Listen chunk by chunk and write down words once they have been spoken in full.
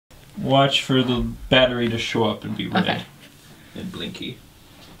Watch for the battery to show up and be red. Okay. And blinky.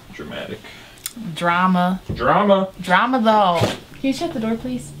 Dramatic. Drama. Drama. Drama though. Can you shut the door,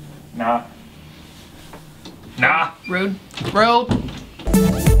 please? Nah. Nah. Rude. Rude.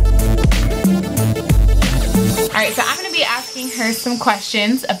 Alright, so I'm going to be asking her some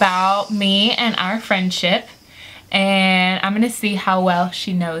questions about me and our friendship. And I'm going to see how well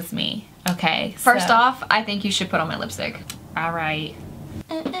she knows me. Okay. First off, I think you should put on my lipstick. Alright.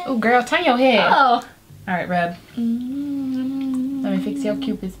 Oh, girl, turn your head. Oh. Alright, Reb. Let me fix your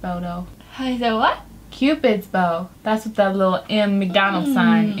Cupid's bow, though. Hi, so what? Cupid's bow. That's what that little M McDonald's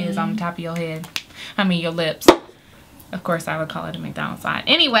sign is on the top of your head. I mean, your lips. Of course, I would call it a McDonald's sign.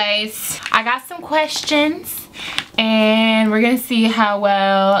 Anyways, I got some questions, and we're going to see how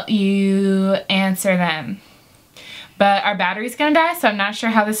well you answer them. But our battery's going to die, so I'm not sure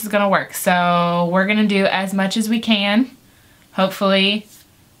how this is going to work. So we're going to do as much as we can. Hopefully,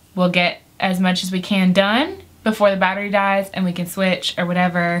 we'll get as much as we can done before the battery dies, and we can switch or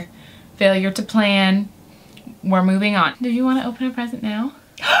whatever. Failure to plan. We're moving on. Do you want to open a present now?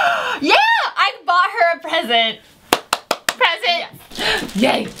 Yeah! I bought her a present. Present!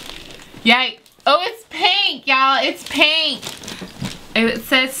 Yay! Yay! Oh, it's pink, y'all. It's pink. It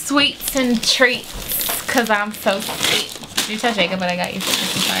says sweets and treats because I'm so sweet. You tell Jacob what I got you for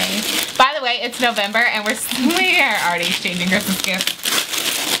Christmas party. By the way, it's November and we are already exchanging Christmas gifts.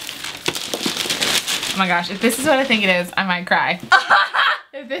 Oh my gosh, if this is what I think it is, I might cry.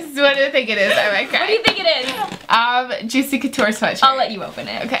 If this is what I think it is, I might cry. What do you think it is? Juicy Couture sweatshirt. I'll let you open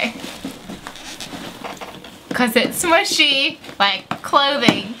it. Okay. Because it's smushy, like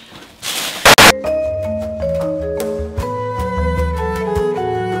clothing.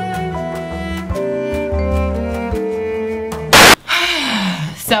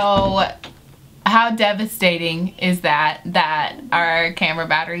 So, how devastating is that our camera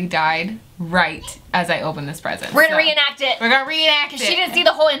battery died right as I opened this present? We're gonna reenact it. We're gonna reenact it. She didn't see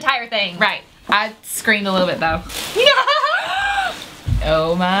the whole entire thing. Right. I screamed a little bit though.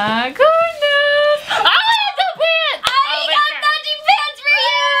 Oh my goodness. I got the pants! I got matching pants for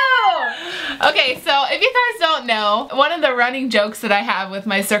you! Okay, so if you guys don't know, one of the running jokes that I have with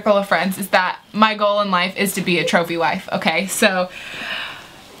my circle of friends is that my goal in life is to be a trophy wife, okay? So,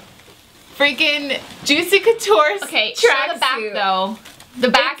 freaking Juicy Couture's okay, show the back tracksuit. Though. The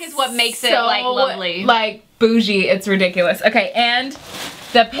back is what makes it like lovely. Like bougie, it's ridiculous. Okay, and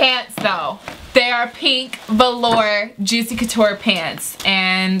the pants though. They are pink velour Juicy Couture pants,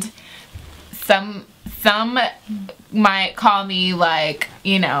 and some might call me like,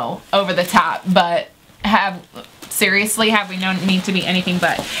 you know, over the top, but seriously, have we no need to be anything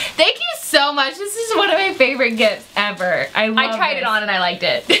but. Thank you so much. This is one of my favorite gifts ever. I tried it on and I liked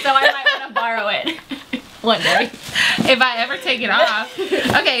it, so I might want to borrow it one day if I ever take it off.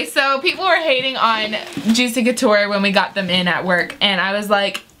 Okay, so people were hating on Juicy Couture when we got them in at work, and I was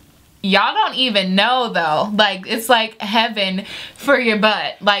like, y'all don't even know though. Like, it's like heaven for your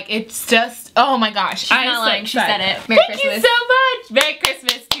butt. Like, it's just, oh my gosh. She's not lying. She said it. Merry Christmas. Thank you so much. Merry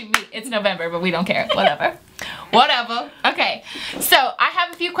Christmas to me. It's November, but we don't care. Whatever. Whatever. Okay, so I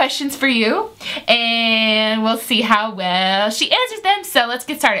have a few questions for you, and we'll see how well she answers them. So let's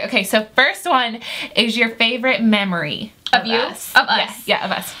get started. Okay, so first one is your favorite memory of you? Us. Of us? Yes, yeah,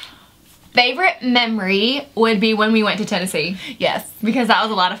 of us. Favorite memory would be when we went to Tennessee. Yes. Because that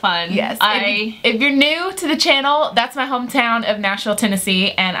was a lot of fun. Yes. If you're new to the channel, that's my hometown of Nashville,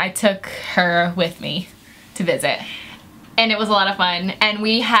 Tennessee, and I took her with me to visit. And it was a lot of fun. And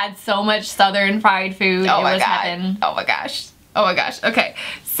we had so much southern fried food. Oh my it was God. heaven. Oh my gosh. Oh my gosh. Okay.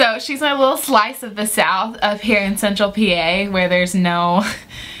 So she's my little slice of the South up here in Central PA where there's no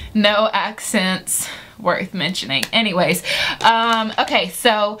accents worth mentioning. Anyways, okay,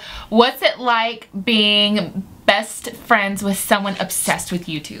 so what's it like being best friends with someone obsessed with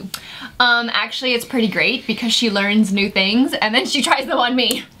YouTube? Actually, it's pretty great because she learns new things and then she tries them on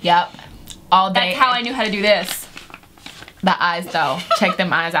me. Yep. All day. That's how I knew how to do this. The eyes though. Check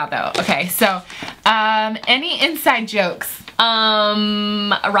them eyes out though. Okay, so any inside jokes?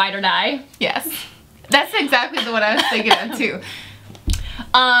 Ride or die. Yes. That's exactly the one I was thinking of too.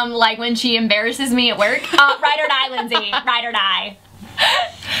 Like when she embarrasses me at work. Ride or die, Lindsay. Ride or die.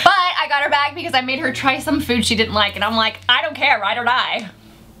 But I got her back because I made her try some food she didn't like, and I'm like, I don't care, ride or die.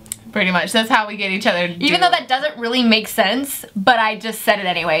 Pretty much. That's how we get each other. Even though that doesn't really make sense, but I just said it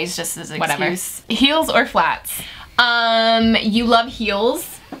anyways, just as an excuse. Heels or flats? You love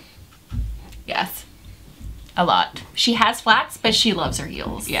heels. Yes. A lot. She has flats, but she loves her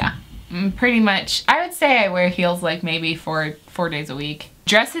heels. Yeah. Pretty much. I would say I wear heels like maybe four days a week.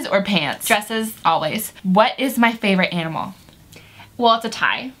 Dresses or pants? Dresses. Always. What is my favorite animal? Well, it's a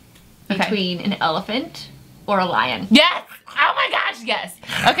tie. Okay. between an elephant or a lion. Yes! Oh my gosh, yes.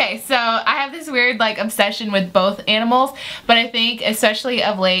 Okay, so I have this weird like obsession with both animals, but I think especially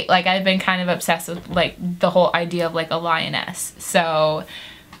of late, like I've been kind of obsessed with like the whole idea of like a lioness. So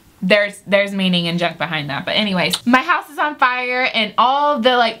there's meaning and junk behind that. But anyways, my house is on fire and all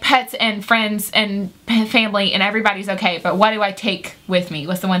the like pets and friends and family and everybody's okay, but what do I take with me?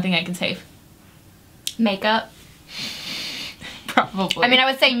 What's the one thing I can save? Makeup. Probably. I mean, I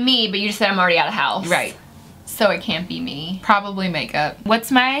would say me, but you just said I'm already out of house. Right. So it can't be me. Probably makeup.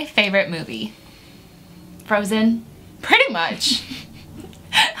 What's my favorite movie? Frozen. Pretty much.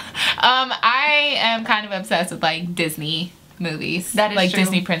 I am kind of obsessed with like Disney movies. That is like true.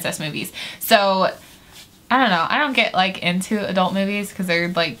 Disney princess movies. So I don't know. I don't get like into adult movies because they're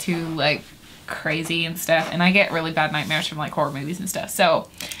like too like crazy and stuff, and I get really bad nightmares from like horror movies and stuff. So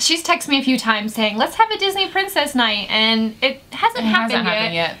She's texted me a few times saying, let's have a Disney princess night, and it hasn't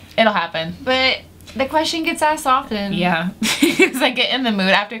happened yet. It'll happen. But the question gets asked often. Yeah, because I get in the mood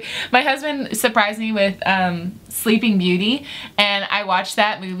after. My husband surprised me with Sleeping Beauty, and I watched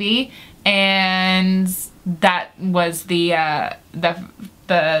that movie, and that was the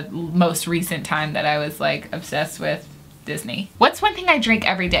most recent time that I was like obsessed with Disney. What's one thing I drink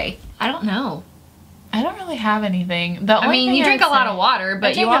every day? I don't know. I don't really have anything. The I only mean, thing you drink I'd a lot say- of water, I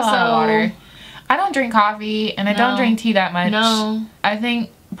but drink you a also... lot of water. I don't drink coffee, and I don't No. drink tea that much. No. I think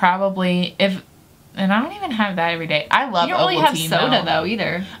probably if, and I don't even have that every day. I love You don't really have Ovaltine, soda, though,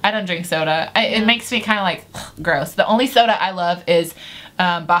 either. I don't drink soda. It makes me kind of like gross. The only soda I love is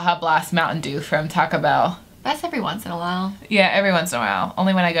Baja Blast Mountain Dew from Taco Bell. That's every once in a while. Yeah, every once in a while.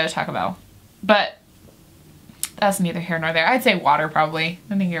 Only when I go to Taco Bell. But that's neither here nor there. I'd say water probably.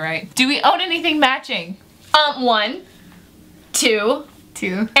 I think you're right. Do we own anything matching? 1, 2,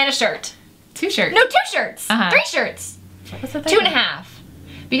 Two. and a shirt. 2 shirts. No, 2 shirts. Uh-huh. 3 shirts. What's the 2.5.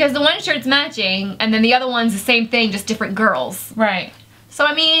 Because the one shirt's matching, and then the other one's the same thing, just different girls. Right. So,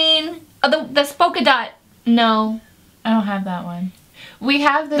 I mean, the polka dot, no. I don't have that one. We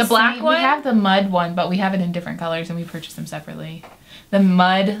have The black one? We have the mud one, but we have it in different colors and we purchased them separately. The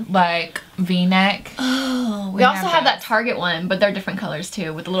mud, like, V-neck. Oh, we We also have have that. that Target one, but they're different colors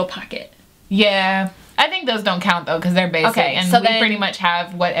too, with a little pocket. Yeah. I think those don't count, though, because they're basic. Okay, and so we then- pretty much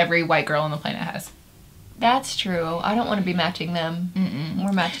have what every white girl on the planet has. That's true. I don't want to be matching them. Mm-mm.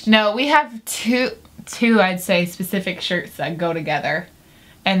 We're matched. No, we have two, I'd say, specific shirts that go together.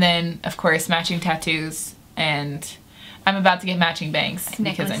 And then, of course, matching tattoos. And I'm about to get matching bangs because I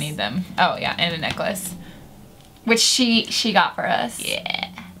Necklace. need them. Oh, yeah, and a necklace. Which she got for us. Yeah.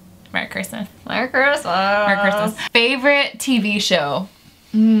 Merry Christmas. Merry Christmas. Merry Christmas. Favorite TV show?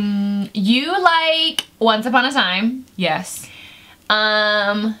 You like Once Upon a Time. Yes.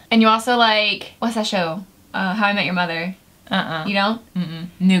 And you also like, what's that show? How I Met Your Mother. You don't? Mm-mm.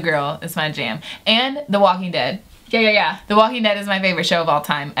 New Girl is my jam. And The Walking Dead. Yeah. The Walking Dead is my favorite show of all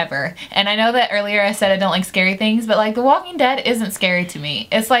time, ever. And I know that earlier I said I don't like scary things, but like The Walking Dead isn't scary to me.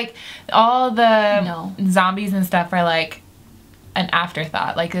 It's like all the zombies and stuff are like an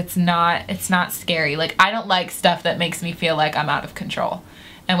afterthought. Like it's not scary. Like I don't like stuff that makes me feel like I'm out of control.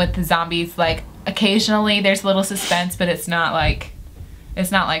 And with the zombies, like occasionally there's a little suspense, but it's not like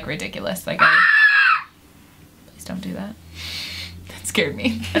ridiculous. Like please don't do that. That scared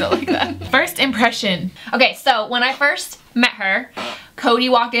me. I don't like that. First impression. Okay, so when I first met her, Cody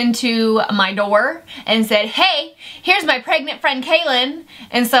walked into my door and said, hey, here's my pregnant friend Kaylin.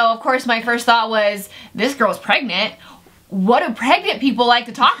 And so, of course, my first thought was, this girl's pregnant. What do pregnant people like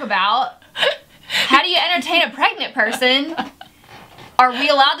to talk about? How do you entertain a pregnant person? Are we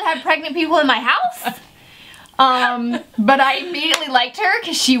allowed to have pregnant people in my house? But I immediately liked her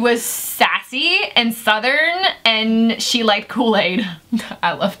because she was sassy and southern and she liked Kool-Aid.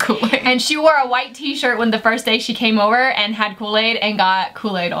 I love Kool-Aid. And she wore a white t-shirt when the first day she came over and had Kool-Aid and got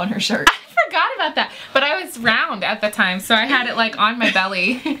Kool-Aid on her shirt. I forgot about that. But I was round at the time, so I had it like on my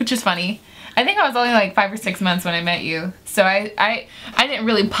belly, which is funny. I think I was only like 5 or 6 months when I met you. So I didn't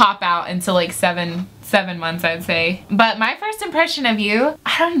really pop out until like 7 months, I'd say. But my first impression of you,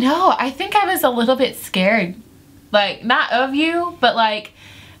 I don't know. I think I was a little bit scared. Like, not of you, but like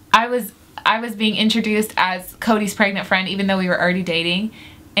I was being introduced as Cody's pregnant friend, even though we were already dating.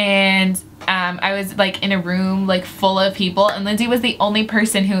 And I was like in a room like full of people, and Lindsay was the only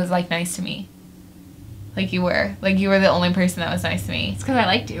person who was like nice to me. Like you were the only person that was nice to me. It's because I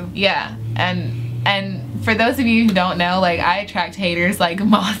liked you. Yeah, and for those of you who don't know, like I attract haters like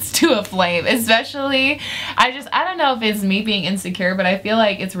moths to a flame. Especially, I don't know if it's me being insecure, but I feel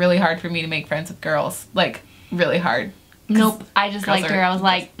like it's really hard for me to make friends with girls. Like really hard. Nope, I just girls liked are- her. I was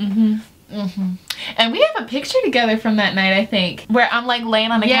like, mm-hmm. And we have a picture together from that night, I think, where I'm like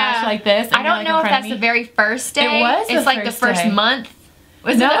laying on the couch like this. And I don't know if that's the very first day. It was. It's like the first month.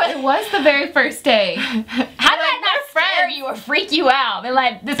 No, it was the very first day. How did I not scare you or freak you out? They're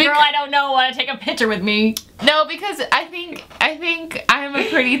like, this girl I don't know want to take a picture with me. No, because I think I'm a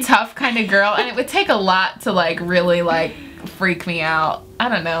pretty tough kind of girl, and it would take a lot to like really like freak me out. I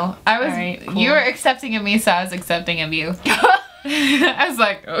don't know. You were accepting of me, so I was accepting of you. I was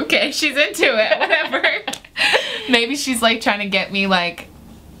like, okay, she's into it, whatever. Maybe she's like trying to get me like,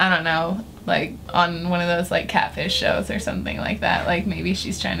 I don't know, like on one of those like catfish shows or something like that. Like maybe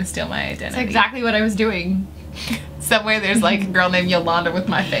she's trying to steal my identity. That's exactly what I was doing. Somewhere there's like a girl named Yolanda with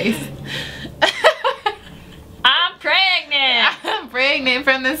my face. I'm pregnant. I'm pregnant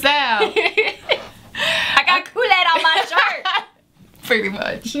from the South. I got Kool-Aid on my shirt. Pretty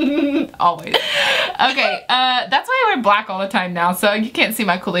much. Always. Okay, that's why I wear black all the time now, so you can't see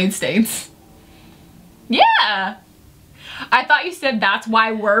my Kool-Aid stains. Yeah. I thought you said that's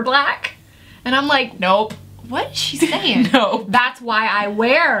why we're black. And I'm like, nope. What is she saying? No. That's why I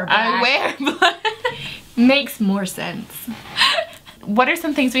wear black. I wear black. Makes more sense. What are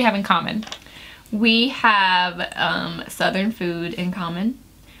some things we have in common? We have Southern food in common.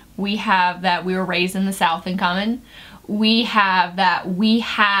 We have that we were raised in the South in common. We have that we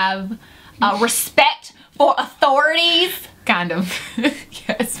have respect for authorities. Kind of.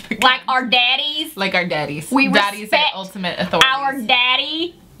 Yes. Like our daddies. Like our daddies. We daddies respect are ultimate authorities. our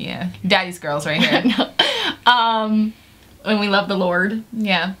daddy. Yeah. Daddy's girls right here. And we love the Lord.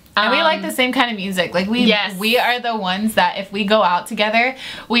 Yeah. And we like the same kind of music. Like we are the ones that if we go out together,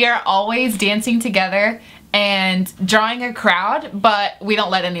 we are always dancing together and drawing a crowd, but we don't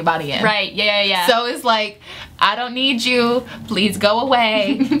let anybody in. Right. Yeah. So it's like, I don't need you. Please go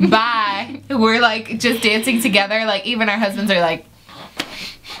away. Bye. We're like just dancing together. Like even our husbands are like,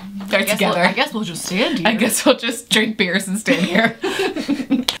 they're together. I guess we'll just stand here. I guess we'll just drink beers and stand here.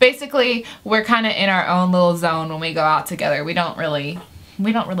 Basically, we're kind of in our own little zone when we go out together. We don't really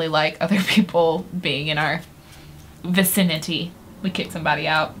like other people being in our vicinity. We kick somebody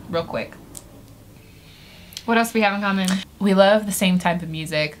out real quick. What else do we have in common? We love the same type of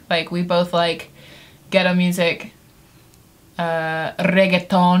music. Like we both like ghetto music,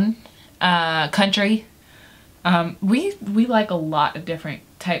 reggaeton, country. We like a lot of different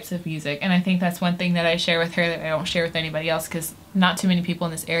types of music, and I think that's one thing that I share with her that I don't share with anybody else, because not too many people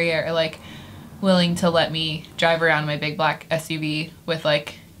in this area are like willing to let me drive around my big black SUV with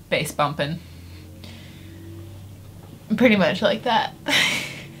like bass bumping. Pretty much like that.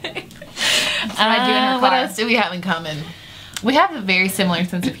 What I do in her car. What else do we have in common? We have a very similar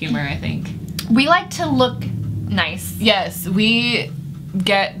sense of humor, I think. We like to look nice. Yes, we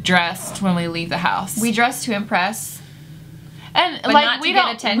get dressed when we leave the house. We dress to impress. And but like not we to don't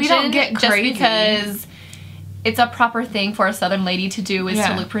get attention, we don't get crazy. just because it's a proper thing for a Southern lady to do is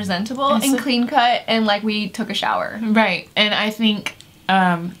to look presentable and clean cut, and like we took a shower. Right. And I think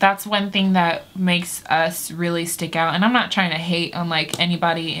that's one thing that makes us really stick out. And I'm not trying to hate on like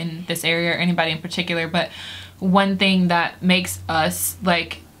anybody in this area or anybody in particular, but one thing that makes us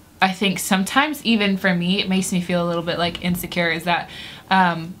like, I think sometimes even for me, it makes me feel a little bit like insecure, is that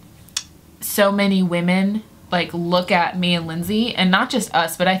so many women like look at me and Lindsay, and not just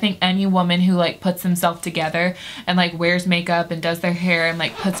us, but I think any woman who like puts themselves together and like wears makeup and does their hair and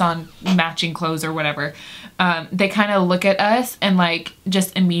like puts on matching clothes or whatever, they kind of look at us and like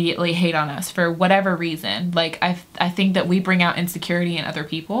just immediately hate on us for whatever reason. Like I think that we bring out insecurity in other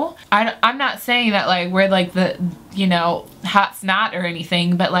people. I'm not saying that like we're like the, you know, hot snot or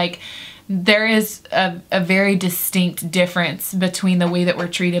anything, but like there is a very distinct difference between the way that we're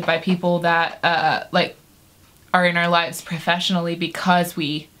treated by people that like are in our lives professionally, because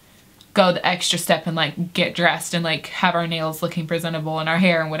we go the extra step and like get dressed and like have our nails looking presentable and our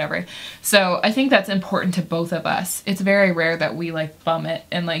hair and whatever. So I think that's important to both of us. It's very rare that we like bum it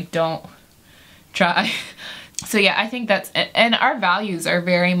and like don't try. So yeah, I think that's, and our values are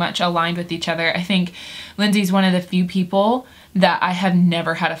very much aligned with each other. I think Lindsay's one of the few people that I have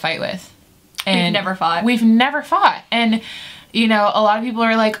never had a fight with. And we've never fought. We've never fought. And you know, a lot of people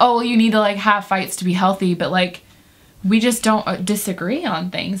are like, oh, you need to like have fights to be healthy, but like we just don't disagree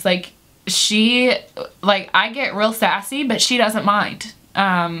on things. Like she, like I get real sassy, but she doesn't mind.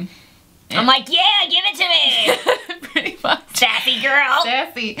 I'm like, yeah, give it to me. Pretty much. Sassy girl.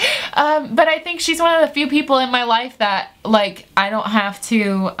 Sassy. But I think she's one of the few people in my life that like I don't have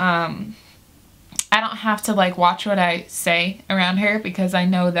to like watch what I say around her, because I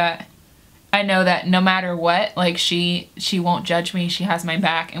know that no matter what, like she won't judge me. She has my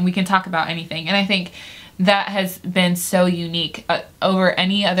back and we can talk about anything. And I think that has been so unique over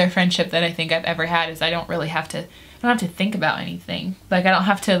any other friendship that I think I've ever had is I don't have to think about anything. Like, I don't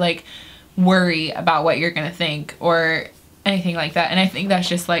have to like worry about what you're gonna think or anything like that. And I think that's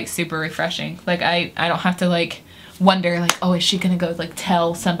just like super refreshing. Like, I don't have to like wonder like, oh, is she gonna go like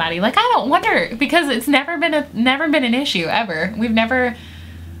tell somebody? Like, I don't wonder, because it's never been an issue ever. We've never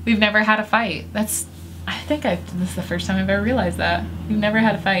had a fight. This is the first time I've ever realized that. We've never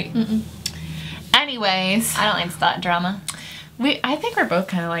had a fight. Anyways, I don't like that drama. I think we're both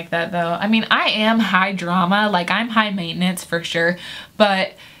kind of like that though. I mean, I am high drama, like I'm high maintenance for sure,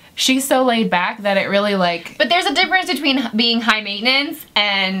 but she's so laid back that it really like... But there's a difference between being high maintenance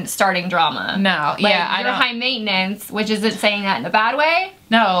and starting drama. No, like, yeah, you're high maintenance, which isn't saying that in a bad way.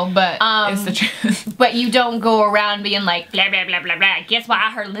 No, but it's the truth. But you don't go around being like, blah, blah, blah, blah, blah. Guess what I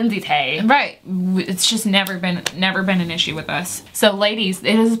heard Lindsay's hay. Right. It's just never been an issue with us. So ladies,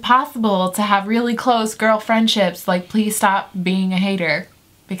 it is possible to have really close girl friendships. Like, please stop being a hater,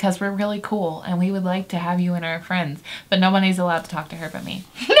 because we're really cool and we would like to have you in our friends. But nobody's allowed to talk to her but me.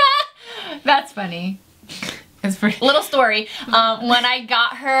 That's funny. It's pretty... Little story. When I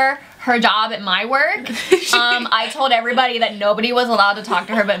got her job at my work, I told everybody that nobody was allowed to talk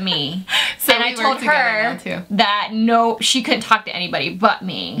to her but me. So and I told her that she couldn't talk to anybody but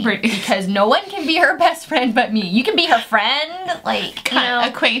me. Because no one can be her best friend but me. You can be her friend, like,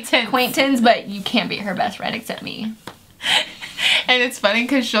 acquaintance, but you can't be her best friend except me. And it's funny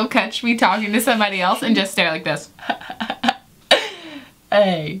because she'll catch me talking to somebody else and just stare like this.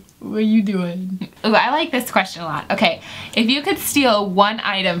 Hey, what are you doing? Ooh, I like this question a lot. Okay, if you could steal one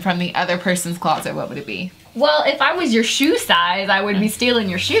item from the other person's closet, what would it be? Well, if I was your shoe size, I would be stealing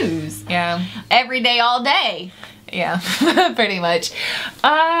your shoes. Yeah. Every day, all day. Yeah, pretty much.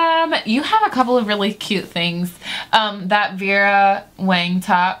 You have a couple of really cute things. That Vera Wang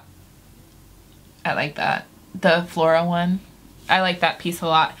top, I like that. The floral one. I like that piece a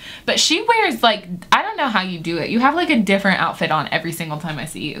lot. But she wears, like, I don't know how you do it. You have like a different outfit on every single time I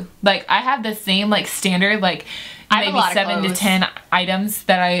see you. Like, I have the same like standard, like maybe 7 to 10 items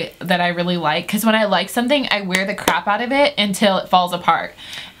that I really like. Because when I like something, I wear the crap out of it until it falls apart.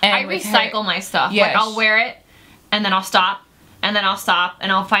 And I recycle my stuff. Yeah, like, I'll wear it and then I'll stop. And then I'll stop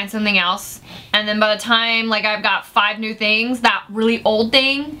and I'll find something else. And then by the time like I've got 5 new things, that really old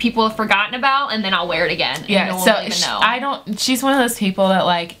thing people have forgotten about, and then I'll wear it again. Yeah, no one so will even know. She's one of those people that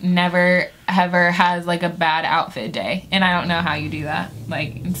like never ever has like a bad outfit day. And I don't know how you do that.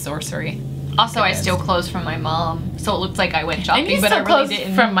 Like, in sorcery. Also, I steal clothes from my mom, so it looks like I went shopping, and you but I really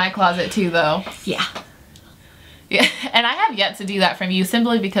didn't. From my closet too, though. Yeah. Yeah, and I have yet to do that from you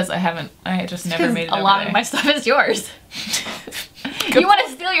simply because I just never made it over a lot there. of my stuff is yours. You want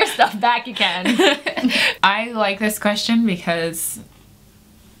to steal your stuff back, you can. I like this question because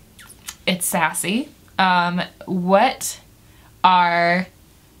it's sassy. What are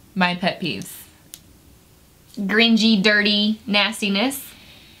my pet peeves? Gringy, dirty, nastiness.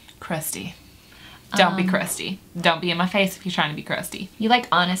 Crusty. Don't be crusty. Don't be in my face if you're trying to be crusty. You like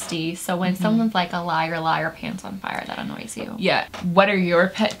honesty, so when someone's like a liar, pants on fire, that annoys you. Yeah. What are your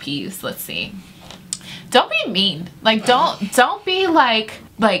pet peeves? Let's see. Don't be mean. Like, don't be like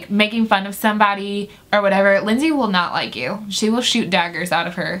making fun of somebody or whatever. Lindsay will not like you. She will shoot daggers out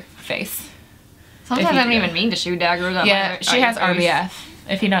of her face. Sometimes I don't even mean to shoot daggers out yeah, my she has face. RBF.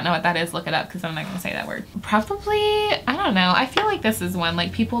 If you don't know what that is, look it up because I'm not going to say that word. Probably, I don't know. I feel like this is one.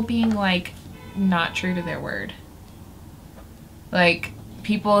 Like, people being like not true to their word. Like,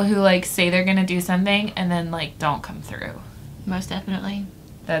 people who like say they're gonna do something and then like don't come through. Most definitely.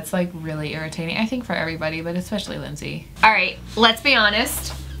 That's like really irritating, I think, for everybody, but especially Lindsay. Alright, let's be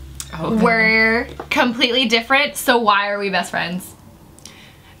honest. We're completely different, so why are we best friends?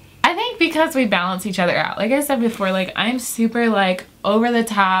 I think because we balance each other out. Like I said before, like I'm super like over the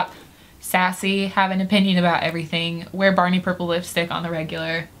top, sassy, have an opinion about everything, wear Barney purple lipstick on the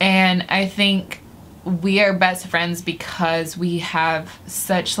regular. And I think we are best friends because we have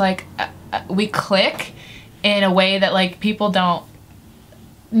such like, we click in a way that like people don't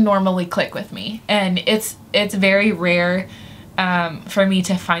normally click with me. And it's very rare for me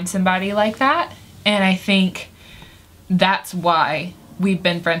to find somebody like that. And I think that's why we've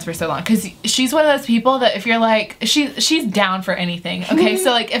been friends for so long, because she's one of those people that if you're like, she's down for anything. Okay, so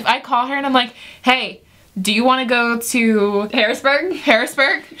like if I call her and I'm like, hey, do you want to go to Harrisburg?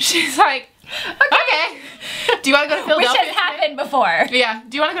 She's like, okay. Do you want to go to Philadelphia? Which has happened before. Yeah.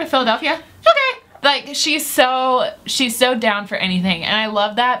 Do you want to go to Philadelphia? Okay. Like she's so down for anything, and I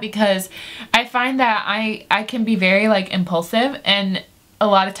love that because I find that I can be very like impulsive, and a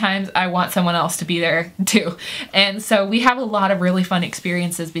lot of times I want someone else to be there too. And so we have a lot of really fun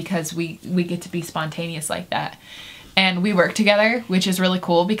experiences because we get to be spontaneous like that. And we work together, which is really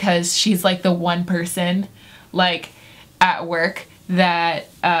cool because she's like the one person like at work that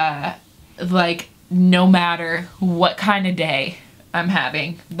like no matter what kind of day I'm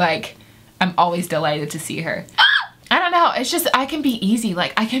having, like I'm always delighted to see her. I don't know, it's just I can be easy,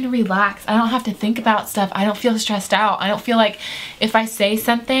 like I can relax. I don't have to think about stuff. I don't feel stressed out. I don't feel like if I say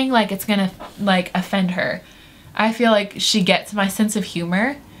something like it's gonna like offend her. I feel like she gets my sense of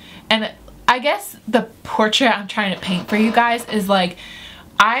humor. And I guess the portrait I'm trying to paint for you guys is like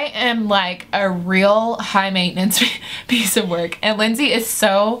I am like a real high maintenance piece of work, and Lindsay is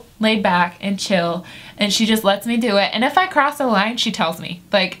so laid back and chill, and she just lets me do it. And if I cross a line, she tells me.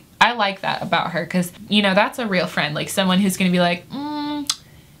 Like, I like that about her because, you know, that's a real friend. Like someone who's gonna be like,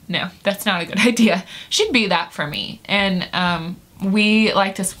 no, that's not a good idea. She'd be that for me. And we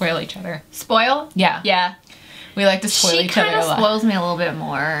like to spoil each other. Spoil? Yeah. Yeah. We like to spoil each other a lot. She kind of spoils me a little bit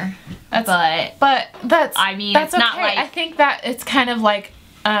more. But that's, I mean, that's it's okay. not like... I think that it's kind of like,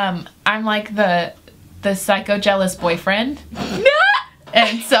 I'm like the psycho jealous boyfriend.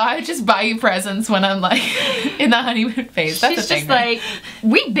 And so I just buy you presents when I'm like in the honeymoon phase. That's She's the thing, just right? like,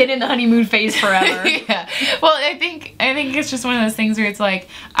 we've been in the honeymoon phase forever. Yeah. Well, I think it's just one of those things where it's like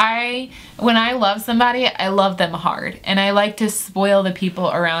when I love somebody, I love them hard, and I like to spoil the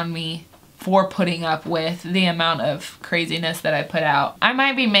people around me for putting up with the amount of craziness that I put out. I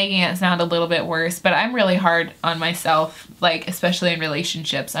might be making it sound a little bit worse, but I'm really hard on myself, like especially in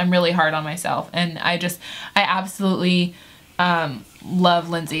relationships. I'm really hard on myself, and I absolutely love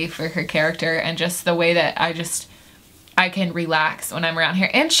Lindsay for her character and just the way that I can relax when I'm around here.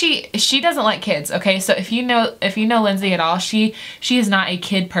 And she doesn't like kids, okay? So if you know Lindsay at all, she is not a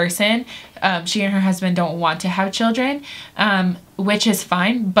kid person. She and her husband don't want to have children, which is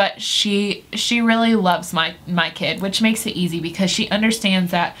fine, but she really loves my kid, which makes it easy because she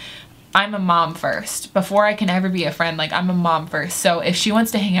understands that I'm a mom first. Before I can ever be a friend, like I'm a mom first. So if she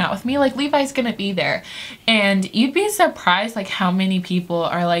wants to hang out with me, like Levi's gonna be there. And you'd be surprised like how many people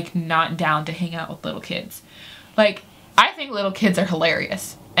are like not down to hang out with little kids. Like, I think little kids are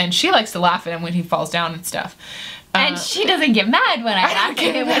hilarious. And she likes to laugh at him when he falls down and stuff. And she doesn't get mad when I laugh at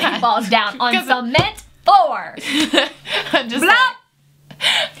him when he falls down on cement floor. I'm just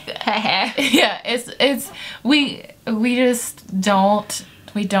yeah, we just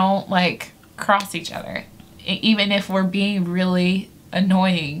don't like cross each other, even if we're being really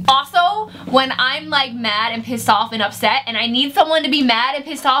annoying. Also, when I'm like mad and pissed off and upset and I need someone to be mad and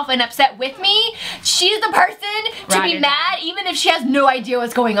pissed off and upset with me, she's the person to be mad even if she has no idea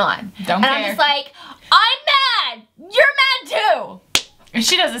what's going on. Don't care. I'm just like, I'm mad! You're mad too!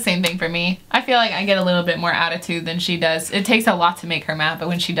 She does the same thing for me. I feel like I get a little bit more attitude than she does. It takes a lot to make her mad, but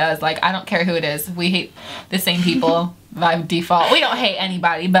when she does, like, I don't care who it is. We hate the same people by default. We don't hate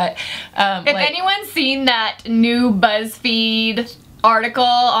anybody, but if anyone's seen that new BuzzFeed article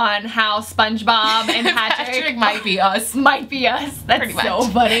on how SpongeBob and Patrick might be us. Might be us. That's so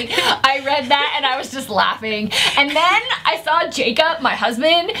funny. I read that and I was just laughing. And then I saw Jacob, my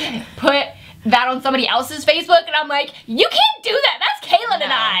husband, put that on somebody else's Facebook, and I'm like, you can't do that. That's Kaylin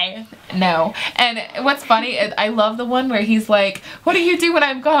and I. No. And what's funny is I love the one where he's like, what do you do when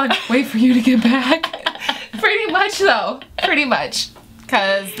I'm gone? Wait for you to get back. Pretty much though. Pretty much.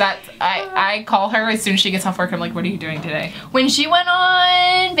 Because that's, I call her as soon as she gets off work. I'm like, what are you doing today? When she went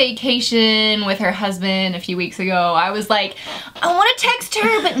on vacation with her husband a few weeks ago, I was like, I want to text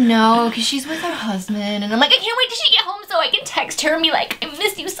her, but no, because she's with her husband. And I'm like, I can't wait till she get home so I can text her and be like, I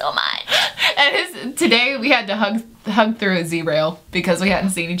miss you so much. And today we had to hug through a Z-rail because we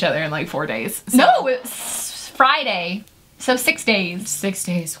hadn't seen each other in like 4 days. So. No, it's Friday. So 6 days. 6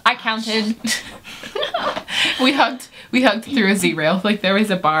 days. I counted. We hugged through a Z-rail. Like there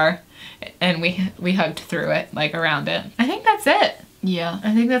was a bar and we hugged through it, like around it. I think that's it. Yeah.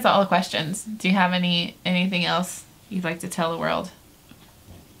 I think that's all the questions. Do you have anything else you'd like to tell the world?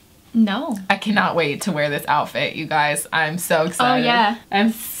 No. I cannot wait to wear this outfit, you guys. I'm so excited. Oh yeah.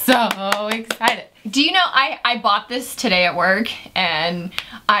 I'm so excited. Do you know, I bought this today at work and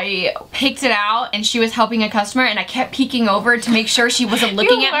I picked it out and she was helping a customer and I kept peeking over to make sure she wasn't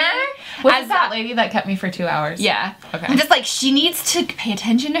looking at me. Was that lady that kept me for 2 hours? Yeah. Okay. I'm just like, she needs to pay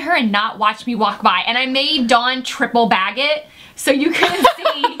attention to her and not watch me walk by. And I made Dawn triple bag it so you couldn't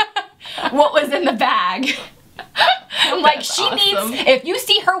see what was in the bag. I'm like, she needs, if you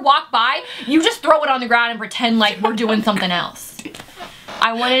see her walk by, you just throw it on the ground and pretend like we're doing something else.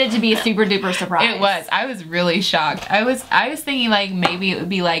 I wanted it to be a super duper surprise. It was. I was really shocked. I was thinking like maybe it would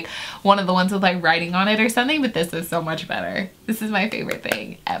be like one of the ones with like writing on it or something, but this is so much better. This is my favorite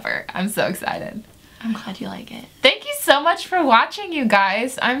thing ever. I'm so excited. I'm glad you like it. Thank you so much for watching, you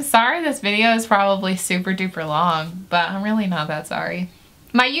guys. I'm sorry this video is probably super duper long, but I'm really not that sorry.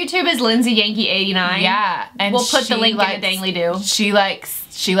 My YouTube is Lindsay Yankee 89. Yeah, and we'll put the link in the dangly do. She likes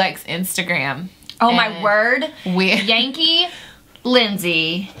Instagram. Oh my word. We Yankee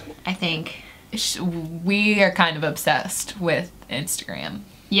Lindsay, I think. We are kind of obsessed with Instagram.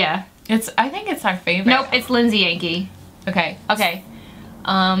 Yeah. I think it's our favorite. Nope, it's Lindsay Yankee. Okay. Okay.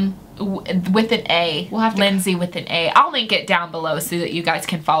 With an A. We'll have Lindsay with an A. I'll link it down below so that you guys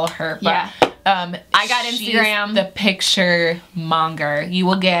can follow her. But, yeah. I got Instagram. She's the picture monger. You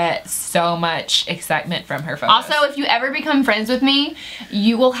will get so much excitement from her photos. Also, if you ever become friends with me,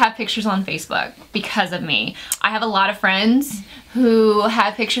 you will have pictures on Facebook because of me. I have a lot of friends who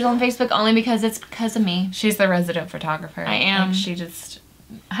have pictures on Facebook only because it's because of me. She's the resident photographer. I am. Like, she just...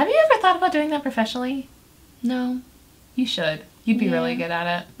 Have you ever thought about doing that professionally? No. You should. You'd be really good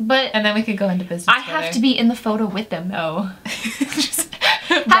at it. But and then we could go into business I have to be in the photo with them though. Just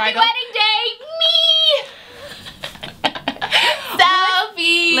Happy wedding day, me!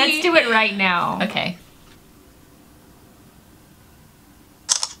 Selfie! Let's do it right now. Okay.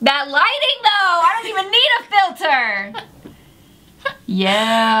 That lighting though! I don't even need a filter!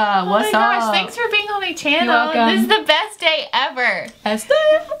 Yeah, what's up? Oh my gosh, up? thanks for being on my channel. You're welcome. This is the best day ever. Best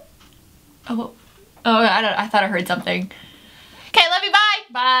day ever. Oh, I thought I heard something. Okay, love you, bye!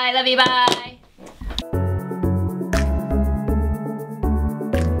 Bye, love you, bye.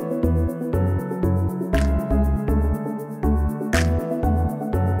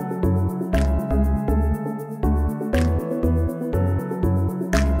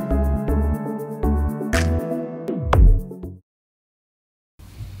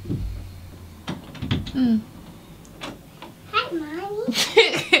 Hi, Mommy.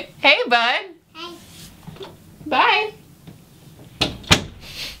 Hey, bud. Hi. Bye.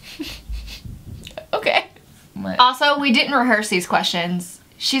 Okay. What? Also, we didn't rehearse these questions.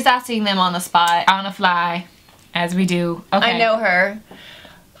 She's asking them on the spot. On the fly, as we do. Okay. I know her.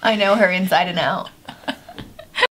 I know her inside and out.